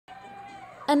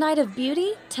A night of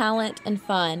beauty, talent, and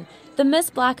fun, the Miss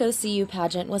Black OCU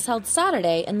pageant was held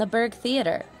Saturday in the Berg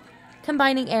Theater,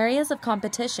 combining areas of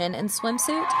competition in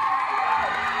swimsuit,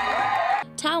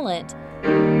 talent,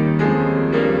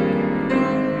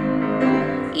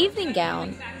 evening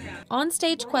gown,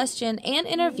 onstage question, and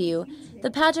interview.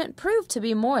 The pageant proved to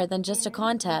be more than just a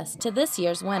contest to this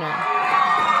year's winner.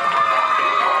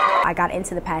 I got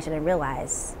into the pageant and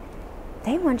realized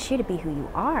they want you to be who you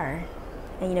are.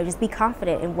 And, just be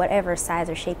confident in whatever size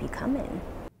or shape you come in.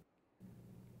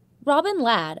 Robin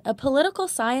Ladd, a political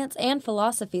science and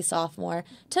philosophy sophomore,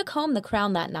 took home the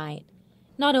crown that night.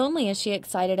 Not only is she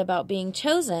excited about being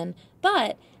chosen,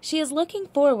 but she is looking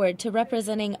forward to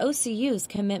representing OCU's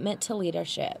commitment to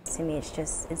leadership. To me,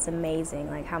 it's amazing,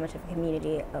 how much of a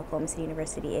community Oklahoma City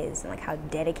University is, and how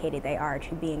dedicated they are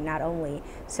to being not only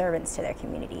servants to their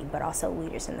community, but also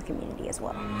leaders in the community as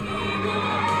well.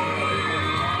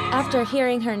 After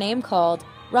hearing her name called,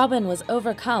 Robin was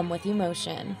overcome with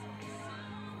emotion.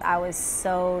 I was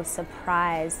so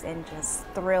surprised and just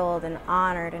thrilled and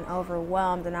honored and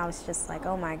overwhelmed, and I was just like,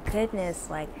 oh my goodness,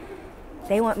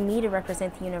 they want me to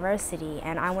represent the university,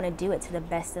 and I want to do it to the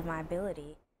best of my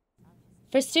ability.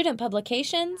 For Student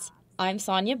Publications, I'm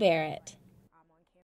Sonya Barrett.